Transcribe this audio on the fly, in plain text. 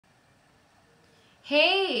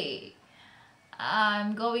Hey,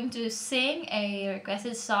 I'm going to sing a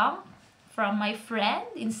requested song from my friend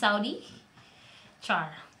in Saudi, Char.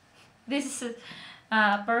 This is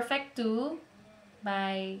Perfect 2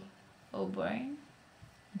 by Auburn.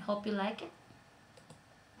 Hope you like it.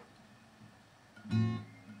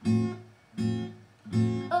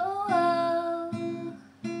 Oh, oh,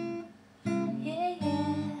 yeah, yeah.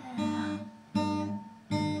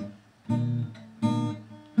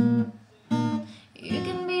 You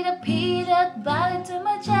can be the peanut butter to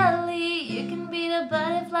my jelly. You can be the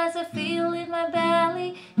butterflies I feel in my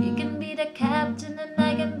belly. You can be the captain and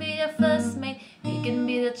I can be the first mate. You can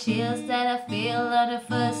be the chills that I feel on the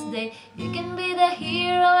first day. You can be the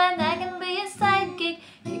hero and I can be a sidekick.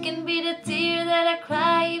 You can be the tear that I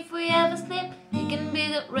cry if we ever slip. You can be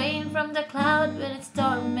the rain from the cloud when it's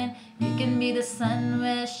storming. You can be the sun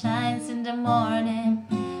when it shines in the morning.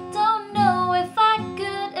 Don't know if I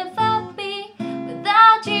could ever be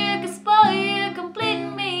without you, 'cause boy you complete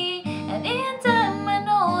me. And in time I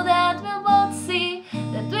know that we'll both see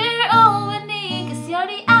that we're all we need, 'cause you're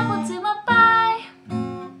the apple to my pie,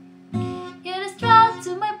 you're the straw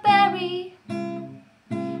to my berry,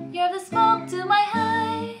 you're the smoke to my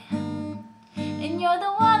high, and you're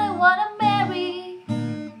the one I wanna marry.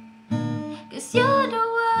 'Cause you're the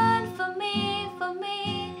one for me,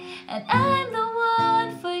 and I'm the one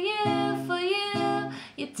for you, for you.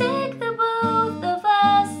 You take the both of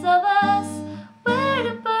us, we're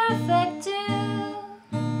the perfect two.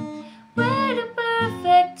 We're the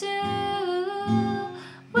perfect two.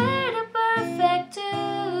 We're the perfect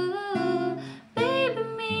two. Baby,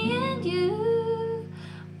 me and you,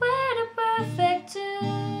 we're the perfect two.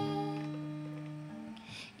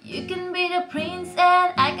 You can be the prince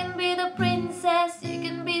and I can be the princess. You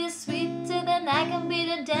can be the sweet tooth and I can be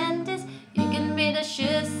the dentist. You can be the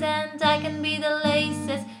shoes and I can be the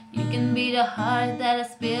laces. You can be the heart that I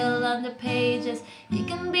spill on the pages. You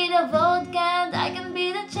can be the vodka and I can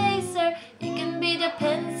be the chaser. You can be the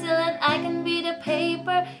pencil and I can be the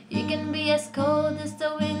paper. You can be as cold as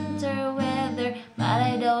the winter weather, but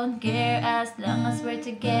I don't care as long as we're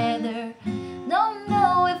together. Don't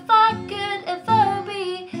know if I could ever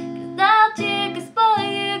be without you, 'cause boy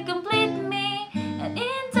you complete me. And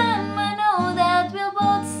in time I know that we'll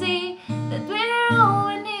both see that we're all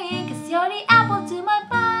we need, 'cause you're the apple to my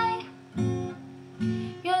pie,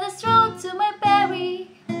 you're the straw to my berry,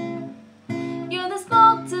 you're the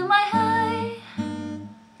smoke to my high,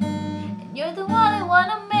 and you're the one I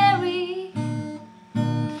wanna marry.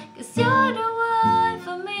 'Cause you're the one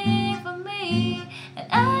for me, and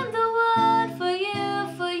I'm the one for you,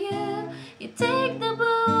 for you. You take the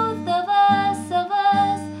both of us,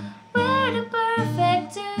 we're the perfect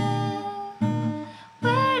two.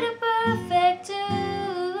 We're the perfect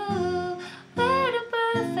two. We're the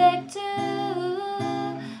perfect two.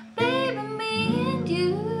 Baby, me and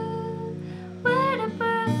you, we're the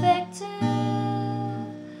perfect two.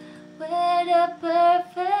 We're the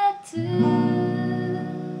perfect two.